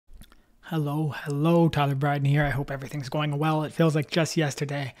Hello, Tyler Bryden here. I hope everything's going well. It feels like just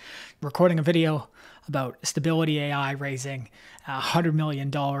yesterday, recording a video about Stability AI raising $100 million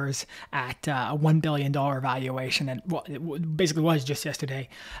at a $1 billion valuation. And well, it basically was just yesterday.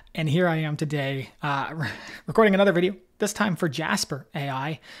 And here I am today recording another video, this time for Jasper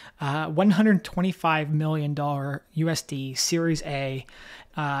AI, $125 million USD Series A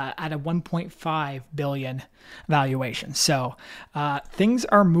at a 1.5 billion valuation. So things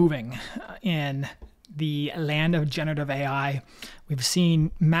are moving in the land of generative AI. We've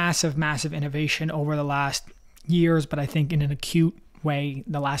seen massive innovation over the last years, but I think in an acute way,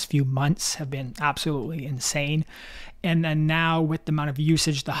 the last few months have been absolutely insane. And then now with the amount of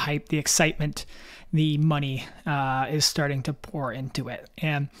usage, the hype, the excitement, the money is starting to pour into it.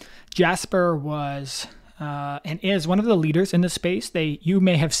 And Jasper was and is one of the leaders in the space. You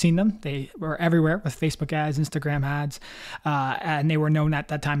may have seen them. They were everywhere with Facebook ads, Instagram ads, and they were known at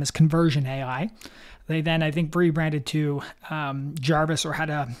that time as Conversion AI. They then, I think, rebranded to Jarvis, or had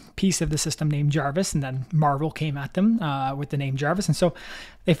a piece of the system named Jarvis, and then Marvel came at them with the name Jarvis. And so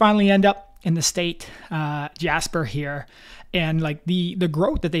they finally end up in the state Jasper here. And like the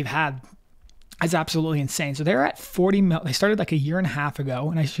growth that they've had is absolutely insane. So they're at 40 mil. They started like a year and a half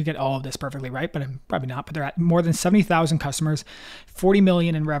ago, and I should get all of this perfectly right, but I'm probably not. But they're at more than 70,000 customers, 40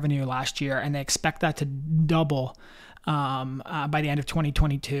 million in revenue last year, and they expect that to double by the end of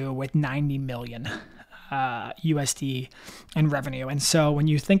 2022 with 90 million USD in revenue. And so when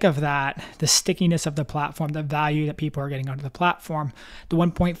you think of that, the stickiness of the platform, the value that people are getting onto the platform, the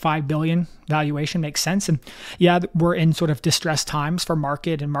 1.5 billion valuation makes sense. And yeah, we're in sort of distressed times for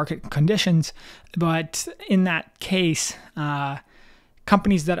market and market conditions, but in that case,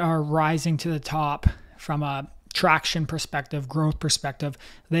 companies that are rising to the top from a traction perspective, growth perspective,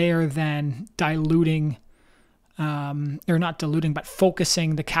 they are then diluting, they're not diluting, but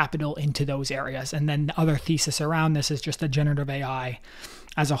focusing the capital into those areas. And then the other thesis around this is just the generative AI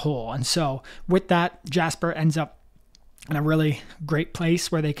as a whole. And so with that, Jasper ends up in a really great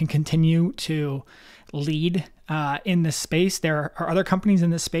place where they can continue to lead in this space. There are other companies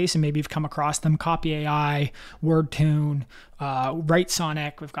in this space, and maybe you've come across them: Copy.ai, Wordtune,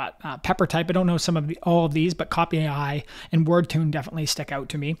 WriteSonic. We've got Peppertype. I don't know all of these, but Copy.ai and Wordtune definitely stick out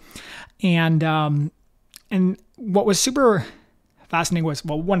to me. And what was super fascinating was,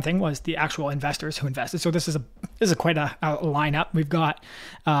 well, one thing was the actual investors who invested. So this is quite a lineup. We've got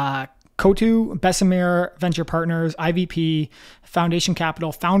Coatue, Bessemer Venture Partners, IVP, Foundation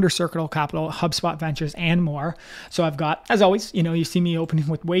Capital, Founder Circle Capital, HubSpot Ventures, and more. So I've got, as always, you see me opening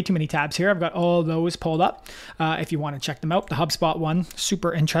with way too many tabs here. I've got all those pulled up if you want to check them out. The HubSpot one,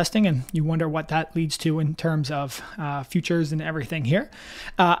 super interesting, and you wonder what that leads to in terms of futures and everything here.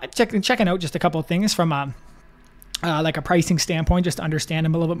 Checking out just a couple of things from like a pricing standpoint, just to understand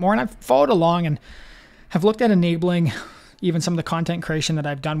them a little bit more. And I've followed along and have looked at enabling even some of the content creation that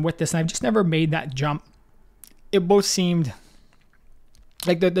I've done with this, and I've just never made that jump. It both seemed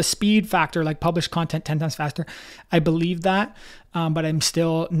like the speed factor, like publish content 10 times faster. I believe that, but I'm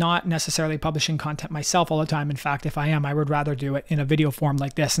still not necessarily publishing content myself all the time. In fact, if I am, I would rather do it in a video form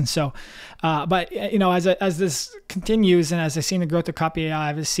like this. And so, but as this continues, and as I've seen the growth of Copy.ai,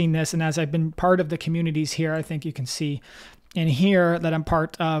 I've seen this, and as I've been part of the communities here, I think you can see in here that I'm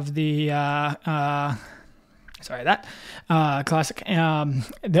part of the, classic.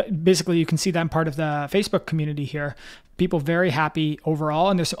 Basically, you can see that I'm part of the Facebook community here. People very happy overall,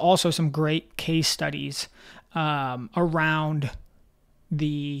 and there's also some great case studies around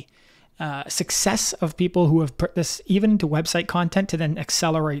the success of people who have put this even into website content to then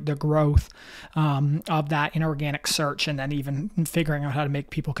accelerate the growth of that in organic search, and then even figuring out how to make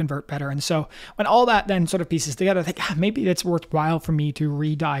people convert better. And so when all that then sort of pieces together, I think maybe it's worthwhile for me to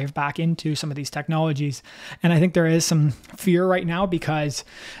re-dive back into some of these technologies. And I think there is some fear right now because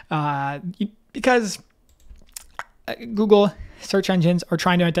Google search engines are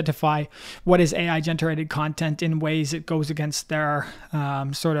trying to identify what is AI generated content in ways it goes against their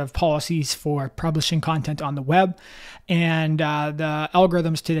sort of policies for publishing content on the web, and the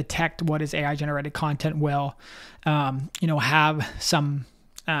algorithms to detect what is AI generated content will have some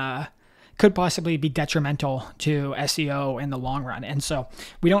could possibly be detrimental to SEO in the long run. And so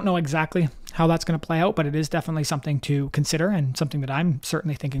we don't know exactly how that's going to play out, but it is definitely something to consider, and something that I'm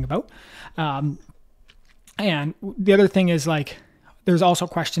certainly thinking about. And the other thing is, like, there's also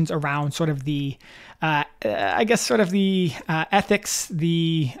questions around sort of the, ethics,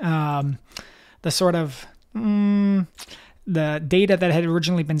 the sort of the data that had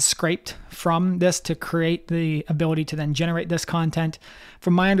originally been scraped from this to create the ability to then generate this content.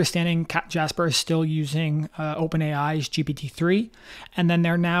 From my understanding, Jasper is still using OpenAI's GPT-3, and then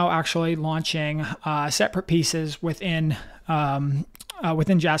they're now actually launching separate pieces within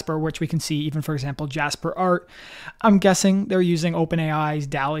Jasper, which we can see even, for example, Jasper Art. I'm guessing they're using OpenAI's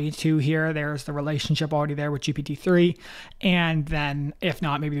DALL-E 2 here. There's the relationship already there with GPT-3. And then if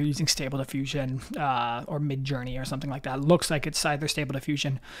not, maybe they're using Stable Diffusion or Midjourney or something like that. Looks like it's either Stable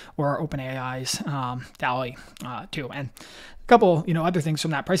Diffusion or OpenAI's DALL-E 2. And a couple, other things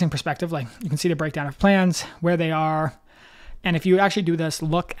from that pricing perspective, like you can see the breakdown of plans, where they are. And if you actually do this,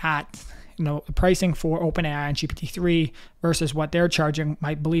 look at the pricing for OpenAI and GPT-3 versus what they're charging.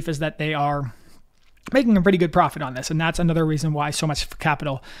 My belief is that they are making a pretty good profit on this. And that's another reason why so much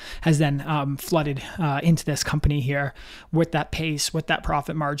capital has then flooded into this company here with that pace, with that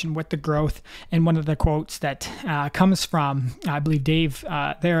profit margin, with the growth. And one of the quotes that comes from, I believe, Dave,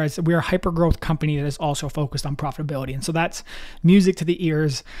 there is, we're a hyper-growth company that is also focused on profitability. And so that's music to the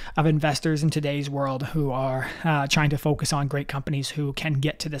ears of investors in today's world who are trying to focus on great companies who can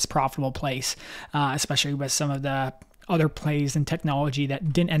get to this profitable place, especially with some of the other plays in technology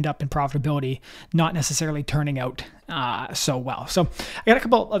that didn't end up in profitability, not necessarily turning out so well. So I got a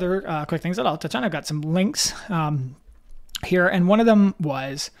couple other quick things that I'll touch on. I've got some links here, and one of them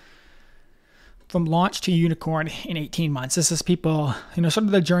was from launch to unicorn in 18 months. This is people, sort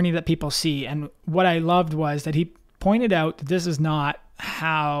of the journey that people see. And what I loved was that he pointed out that this is not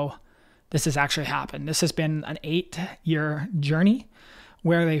how this has actually happened. This has been an 8-year journey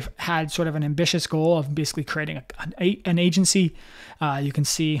where they've had sort of an ambitious goal of basically creating an agency. You can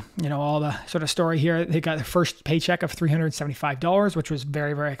see, all the sort of story here. They got their first paycheck of $375, which was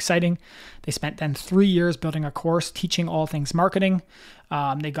very, very exciting. They spent then 3 years building a course teaching all things marketing.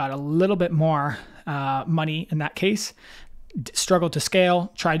 They got a little bit more money in that case. Struggled to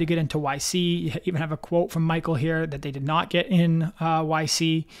scale, tried to get into YC. You even have a quote from Michael here that they did not get in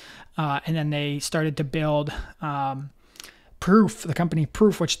YC. And then they started to build Proof, the company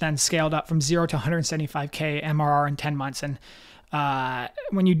Proof, which then scaled up from 0 to 175K MRR in 10 months. And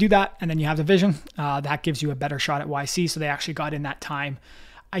when you do that and then you have the vision, that gives you a better shot at YC. So they actually got in that time.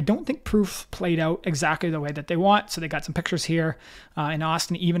 I don't think Proof played out exactly the way that they want. So they got some pictures here in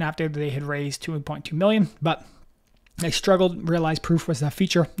Austin, even after they had raised $2.2 million. But they struggled, realized Proof was a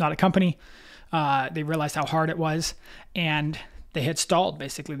feature, not a company. They realized how hard it was. And they had stalled,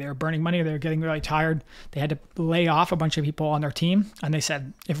 basically. They were burning money. They were getting really tired. They had to lay off a bunch of people on their team. And they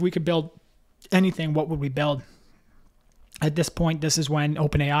said, if we could build anything, what would we build? At this point, this is when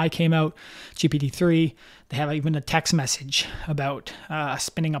OpenAI came out, GPT-3. They have even a text message about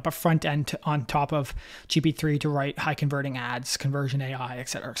spinning up a front end on top of GPT-3 to write high converting ads, conversion AI, et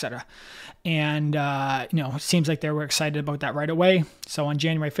cetera, et cetera. And, it seems like they were excited about that right away. So on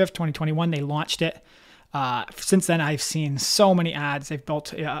January 5th, 2021, they launched it. Since then, I've seen so many ads. They've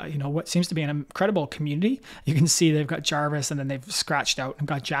built, what seems to be an incredible community. You can see they've got Jarvis, and then they've scratched out and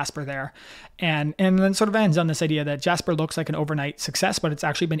got Jasper there. And then sort of ends on this idea that Jasper looks like an overnight success, but it's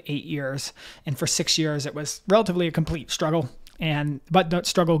actually been 8 years. And for 6 years, it was relatively a complete struggle. But that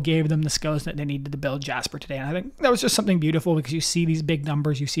struggle gave them the skills that they needed to build Jasper today. And I think that was just something beautiful because you see these big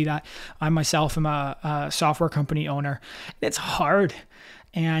numbers. You see that. I myself am a software company owner. It's hard.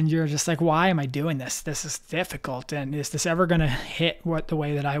 And you're just like, why am I doing this? This is difficult. And is this ever going to hit the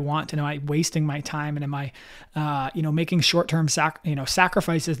way that I want? And am I wasting my time? And am I, making short-term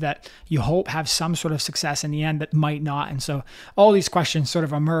sacrifices that you hope have some sort of success in the end that might not? And so all these questions sort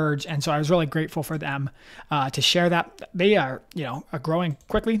of emerge. And so I was really grateful for them to share that. They are, are growing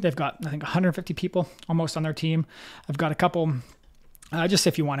quickly. They've got, I think, 150 people almost on their team. I've got a couple, just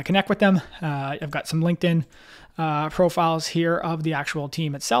if you want to connect with them, I've got some LinkedIn profiles here of the actual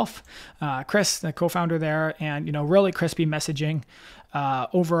team itself. Chris, the co-founder there, and, really crispy messaging.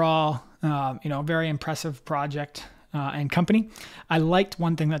 Overall, very impressive project and company. I liked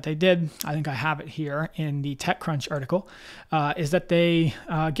one thing that they did. I think I have it here in the TechCrunch article, is that they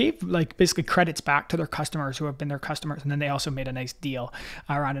gave basically credits back to their customers who have been their customers. And then they also made a nice deal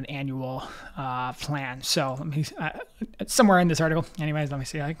around an annual plan. So let me, it's somewhere in this article. Anyways, let me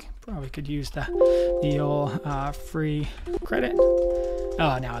see. I probably could use the old free credit.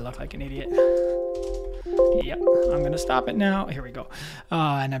 Oh, now I look like an idiot. Yep, I'm going to stop it now. Here we go.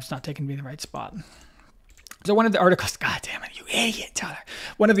 And it's not taking me to the right spot. So one of the articles, God damn it, you idiot, Tyler.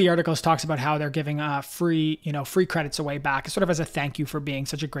 one of the articles talks about how they're giving free credits away back, sort of as a thank you for being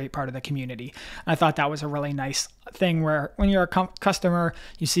such a great part of the community. And I thought that was a really nice thing, where when you're a customer,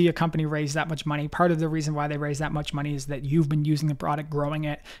 you see a company raise that much money. Part of the reason why they raise that much money is that you've been using the product, growing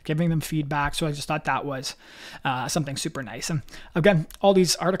it, giving them feedback. So I just thought that was something super nice. And again, all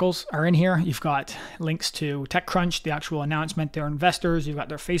these articles are in here. You've got links to TechCrunch, the actual announcement, their investors. You've got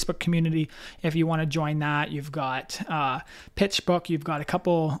their Facebook community if you want to join that. You've got PitchBook. You've got a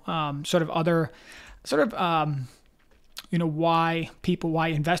couple why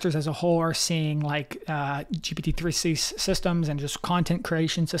investors as a whole are seeing like GPT-3C systems and just content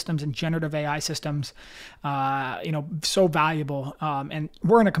creation systems and generative AI systems, so valuable. And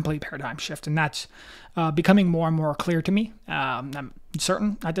we're in a complete paradigm shift, and that's becoming more and more clear to me. I'm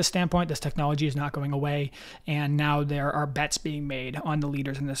certain at this standpoint, this technology is not going away, and now there are bets being made on the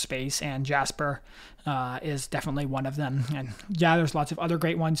leaders in this space, and Jasper is definitely one of them. And yeah, there's lots of other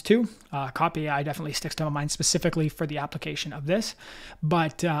great ones too. Copy.ai definitely sticks to my mind specifically for the application of this,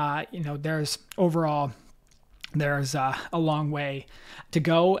 but there's a long way to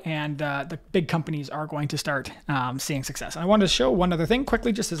go, and the big companies are going to start seeing success. And I wanted to show one other thing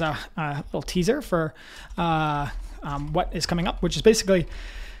quickly, just as a little teaser for what is coming up, which is basically,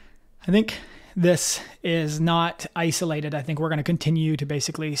 I think this is not isolated. I think we're going to continue to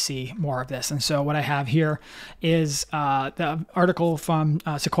basically see more of this. And so what I have here is the article from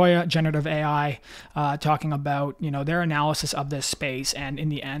Sequoia Generative AI talking about their analysis of this space, and in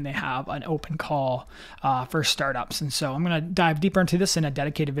the end they have an open call for startups. And so I'm going to dive deeper into this in a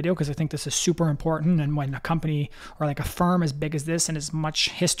dedicated video, because I think this is super important. And when a company or like a firm as big as this and as much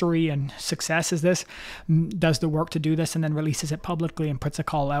history and success as this does the work to do this and then releases it publicly and puts a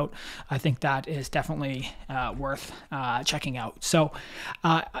call out, I think that is definitely worth checking out. So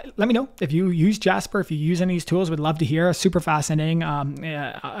let me know if you use Jasper, if you use any of these tools. Would love to hear. Super fascinating.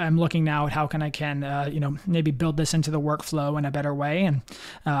 I'm looking now at how I can maybe build this into the workflow in a better way.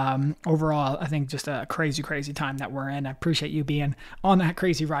 And overall, I think just a crazy time that we're in. I appreciate you being on that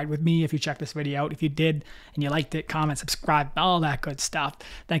crazy ride with me. If you checked this video out, if you did and you liked it, comment, subscribe, all that good stuff.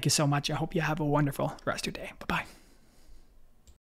 Thank you so much. I hope you have a wonderful rest of your day. Bye-bye.